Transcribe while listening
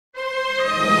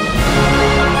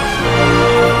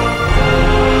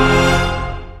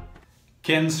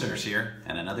Kensurfs here,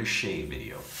 and another shave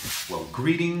video. Well,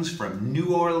 greetings from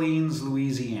New Orleans,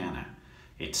 Louisiana.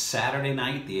 It's Saturday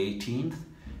night, the 18th,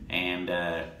 and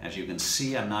as you can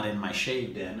see, I'm not in my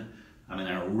shave den. I'm in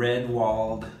a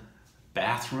red-walled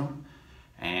bathroom,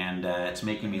 and it's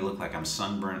making me look like I'm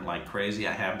sunburnt like crazy.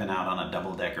 I have been out on a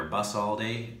double-decker bus all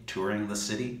day, touring the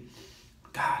city.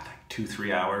 God, like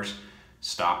 2-3 hours,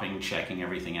 stopping, checking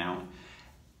everything out.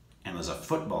 And there's a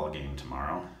football game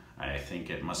tomorrow. I think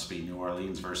it must be New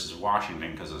Orleans versus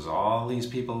Washington, because there's all these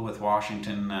people with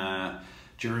Washington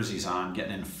jerseys on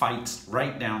getting in fights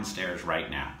right downstairs right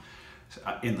now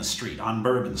in the street, on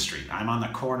Bourbon Street. I'm on the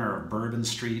corner of Bourbon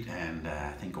Street and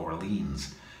I think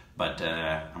Orleans. But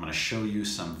I'm going to show you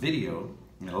some video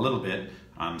in a little bit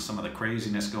on some of the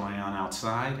craziness going on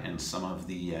outside and some of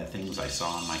the things I saw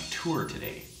on my tour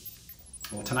today.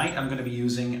 Well, tonight I'm going to be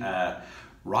using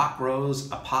Rock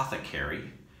Rose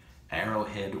Apothecary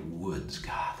Arrowhead Woods.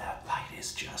 God, that light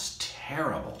is just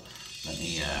terrible. Let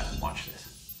me watch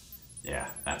this. Yeah,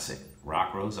 that's it.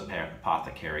 Rock Rose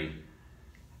Apothecary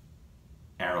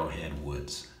Arrowhead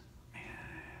Woods. Man,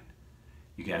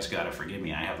 you guys gotta forgive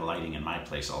me. I have lighting in my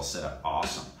place all set up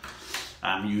awesome.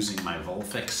 I'm using my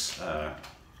Vulfix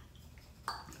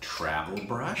travel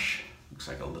brush. Looks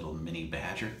like a little mini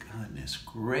badger. Goodness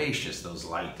gracious, those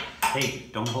lights. Hey,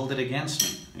 don't hold it against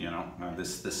me. You know,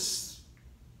 this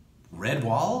red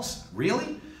walls?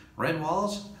 Really? Red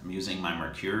walls? I'm using my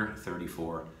Merkur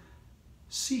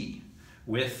 34C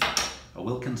with a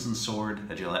Wilkinson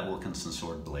sword, a Gillette Wilkinson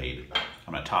sword blade.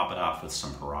 I'm gonna top it off with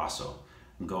some Proraso.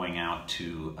 I'm going out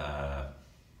to a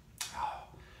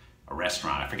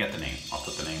restaurant. I forget the name. I'll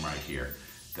put the name right here.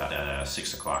 Got a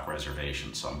 6 o'clock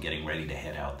reservation, so I'm getting ready to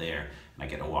head out there. And I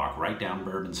get to walk right down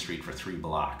Bourbon Street for 3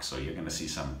 blocks. So you're gonna see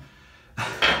some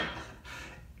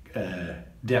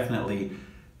definitely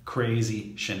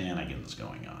crazy shenanigans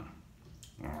going on.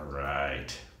 All right.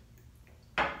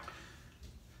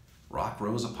 Rock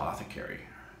Rose Apothecary.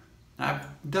 I've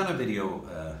done a video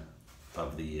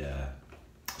of the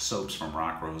soaps from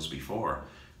Rock Rose before,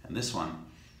 and this one,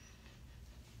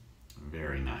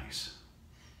 very nice.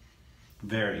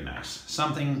 Very nice.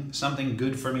 Something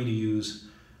good for me to use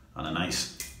on a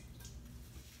nice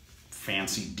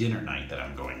fancy dinner night that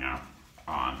I'm going out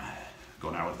on.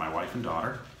 Going out with my wife and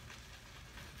daughter.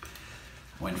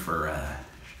 Went for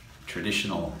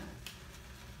traditional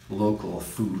local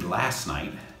food last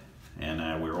night,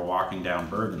 and we were walking down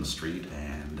Bourbon Street,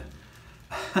 and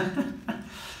I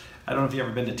don't know if you've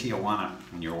ever been to Tijuana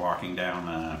and you're walking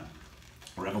down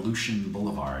Revolution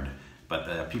Boulevard,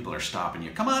 but people are stopping you.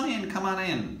 Come on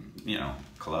in, you know,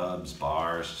 clubs,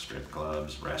 bars, strip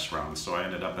clubs, restaurants. So I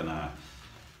ended up in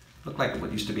looked like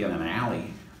what used to be in an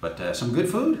alley, but some good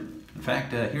food. In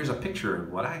fact, here's a picture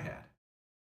of what I had.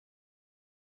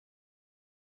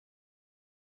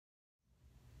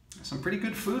 Some pretty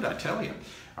good food, I tell you.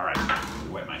 All right, let me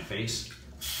wet my face.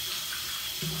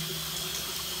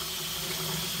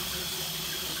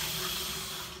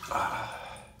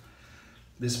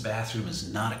 This bathroom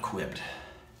is not equipped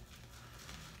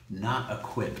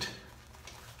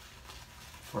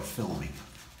for filming.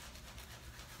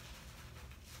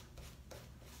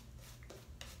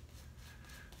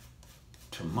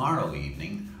 Tomorrow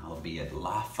evening, I'll be at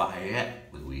Lafayette,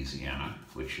 Louisiana,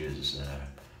 which is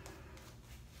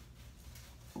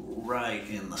right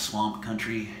in the swamp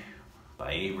country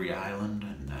by Avery Island,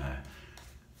 and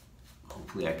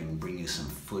hopefully I can bring you some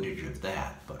footage of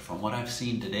that. But from what I've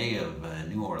seen today of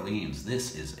New Orleans,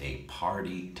 this is a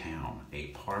party town, a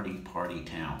party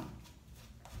town.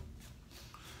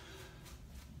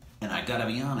 And I gotta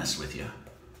be honest with you,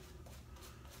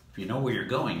 if you know where you're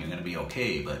going, you're gonna be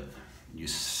okay, but you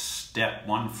step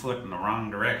 1 foot in the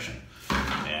wrong direction,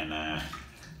 and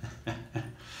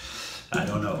I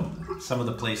don't know. Some of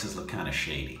the places look kind of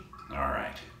shady. All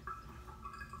right.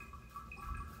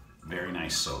 Very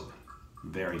nice soap.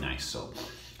 Very nice soap.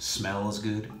 Smells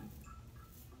good.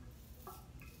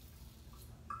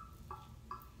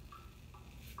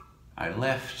 I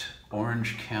left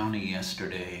Orange County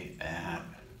yesterday at,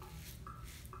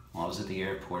 well, I was at the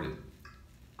airport at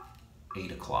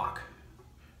 8 o'clock.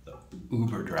 The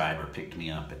Uber driver picked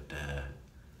me up at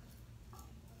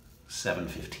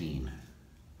 7:15.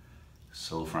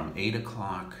 So from 8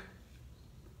 o'clock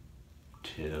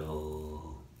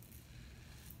till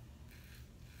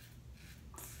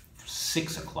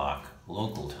 6 o'clock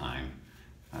local time,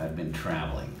 I've been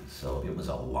traveling. So it was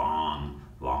a long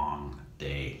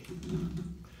day.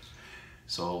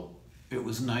 So it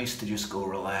was nice to just go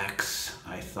relax,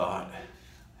 I thought,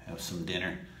 have some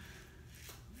dinner.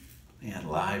 They had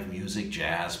live music,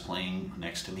 jazz playing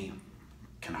next to me.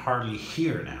 Can hardly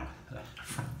hear now.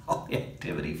 from all the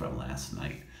activity from last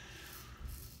night.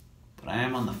 But I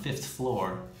am on the 5th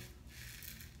floor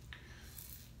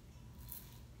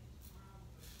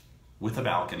with a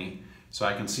balcony, so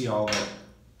I can see all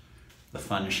the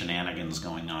fun shenanigans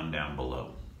going on down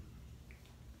below.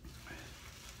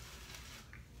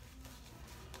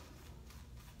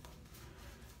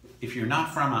 If you're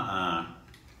not from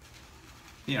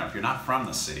if you're not from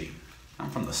the city, I'm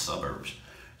from the suburbs.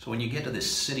 So when you get to this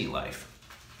city life,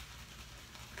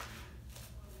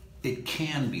 it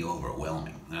can be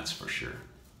overwhelming, that's for sure.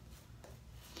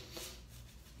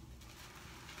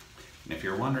 And if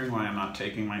you're wondering why I'm not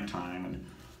taking my time and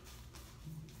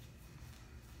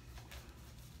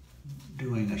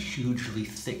doing a hugely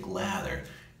thick lather,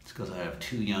 it's because I have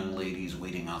 2 young ladies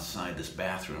waiting outside this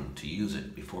bathroom to use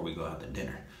it before we go out to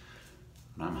dinner.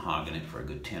 And I'm hogging it for a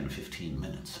good 10-15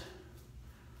 minutes.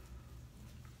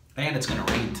 And it's gonna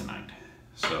rain tonight.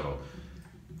 So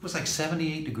it was like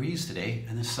 78 degrees today,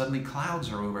 and then suddenly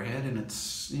clouds are overhead and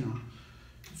it's,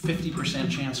 50%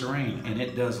 chance of rain, and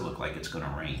it does look like it's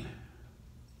gonna rain.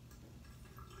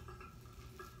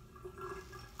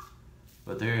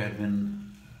 But there had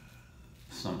been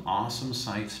some awesome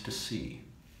sights to see.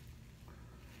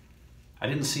 I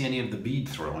didn't see any of the bead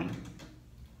throwing,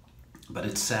 but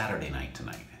it's Saturday night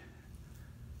tonight.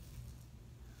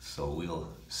 So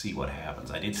we'll see what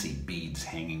happens. I did see beads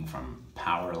hanging from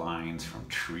power lines, from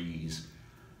trees,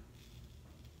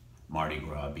 Mardi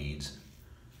Gras beads.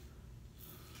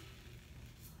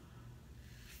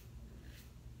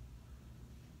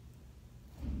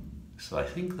 So I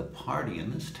think the party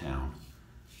in this town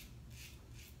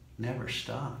never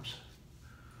stops.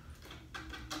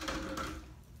 It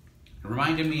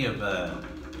reminded me of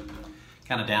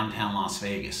kind of downtown Las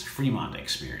Vegas, Fremont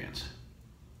experience.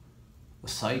 The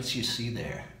sights you see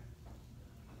there.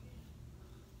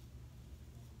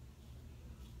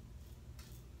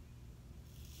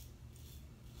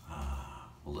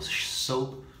 Well, the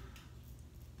soap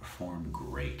performed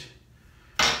great.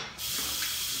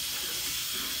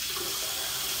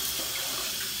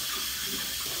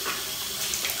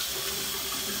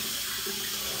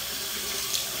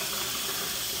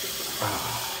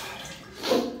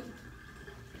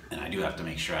 And I do have to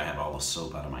make sure I have all the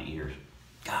soap out of my ears.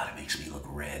 God, it makes me look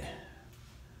red.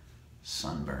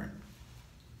 Sunburn.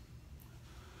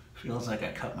 Feels like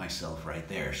I cut myself right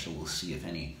there, so we'll see if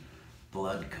any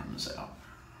blood comes out.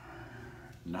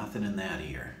 Nothing in that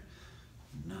ear.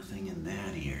 Nothing in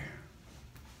that ear.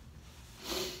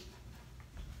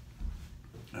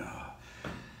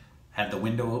 Have the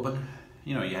window open.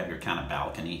 You have your kind of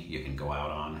balcony you can go out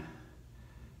on.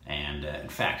 And in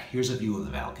fact, here's a view of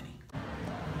the balcony.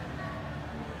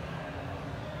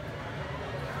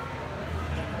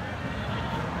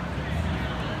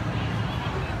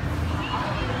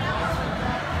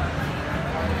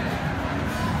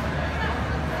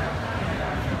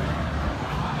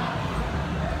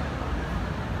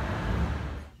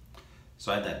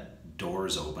 So I had that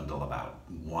doors open till about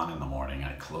 1 in the morning.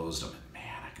 I closed them, and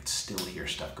man, I could still hear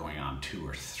stuff going on 2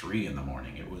 or 3 in the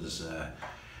morning. It was a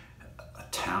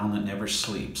town that never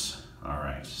sleeps. All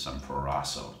right, some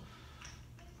Proraso.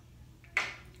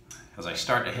 As I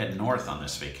start to head north on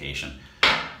this vacation,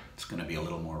 it's gonna be a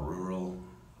little more rural,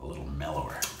 a little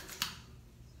mellower.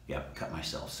 Yep, cut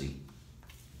myself, see?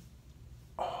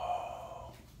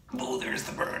 Oh, there's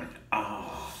the burn.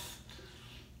 Oh,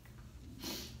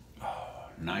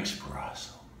 nice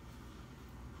Proraso.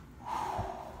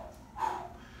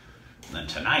 And then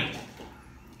tonight,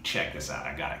 check this out.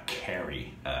 I got a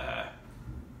carry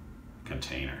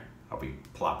container. I'll be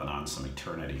plopping on some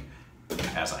Eternity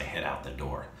as I head out the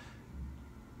door.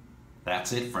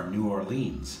 That's it from New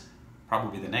Orleans.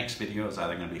 Probably the next video is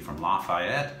either going to be from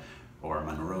Lafayette or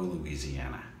Monroe,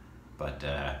 Louisiana. But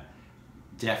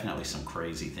definitely some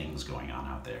crazy things going on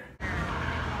out there.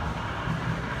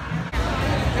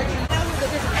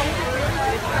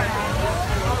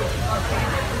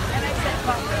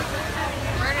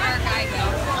 Where did our guy go?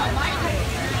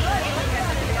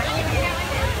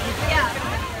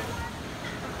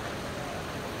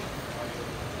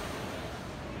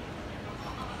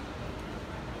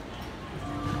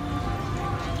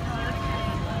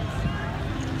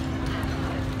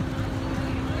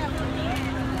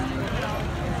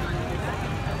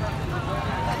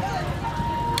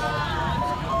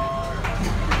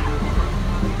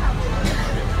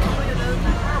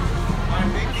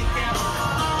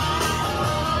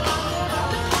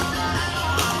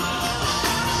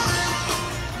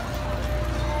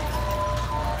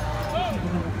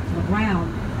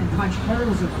 ground and punch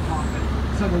holes in the coffin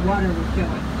so the water would fill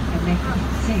it and make it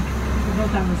sink. We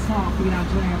built down the swamp, we get out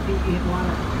 2.5 feet, we hit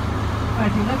water. But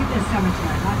if you look at this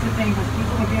cemetery, lots of famous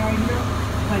people are buried here,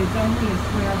 but it's only a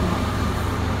square block.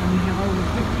 And we have over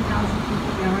 50,000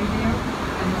 people buried there,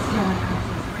 and it's still an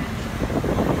access bridge.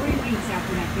 3 weeks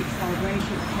after that big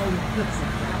celebration, the whole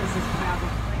Wilkinson, that was his travel.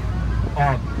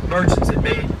 Merchants that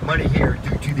made money here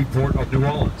due to the port of New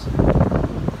Orleans.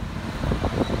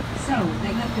 So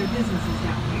they left their businesses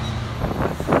down here.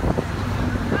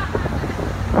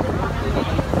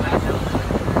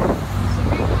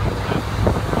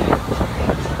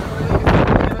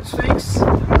 Sphinx? Yeah,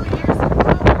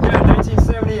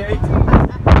 1978.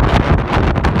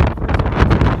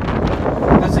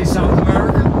 Let's say South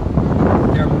America.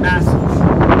 They're massive.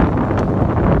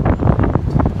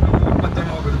 Put them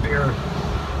over the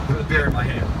beer in my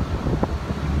hand.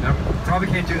 Now, probably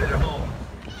can't do that at home.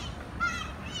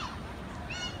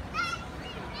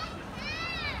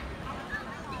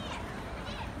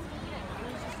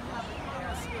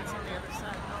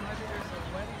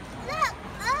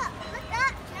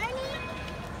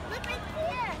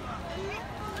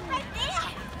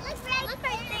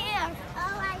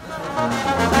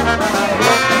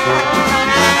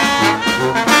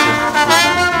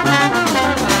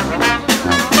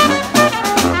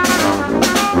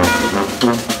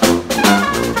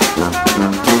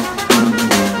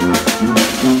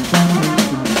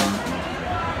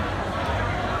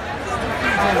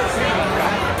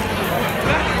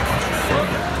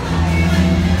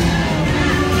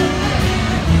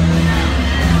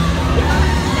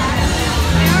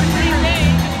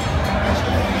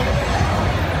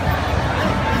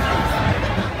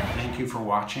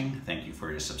 Watching. Thank you for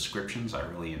your subscriptions. I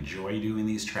really enjoy doing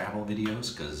these travel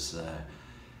videos because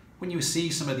when you see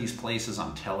some of these places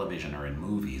on television or in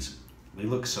movies, they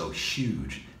look so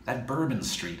huge. That Bourbon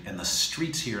Street and the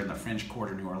streets here in the French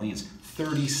Quarter, New Orleans,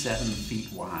 37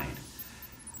 feet wide.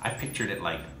 I pictured it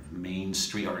like Main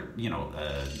Street or,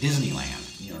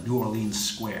 Disneyland, New Orleans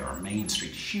Square or Main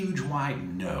Street, huge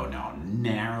wide. No,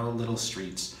 narrow little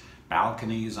streets,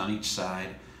 balconies on each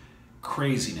side,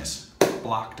 craziness,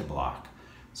 block to block.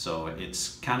 So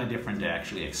it's kind of different to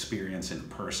actually experience in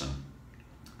person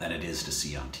than it is to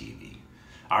see on TV.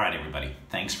 All right, everybody,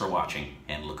 thanks for watching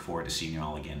and look forward to seeing you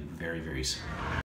all again very, very soon.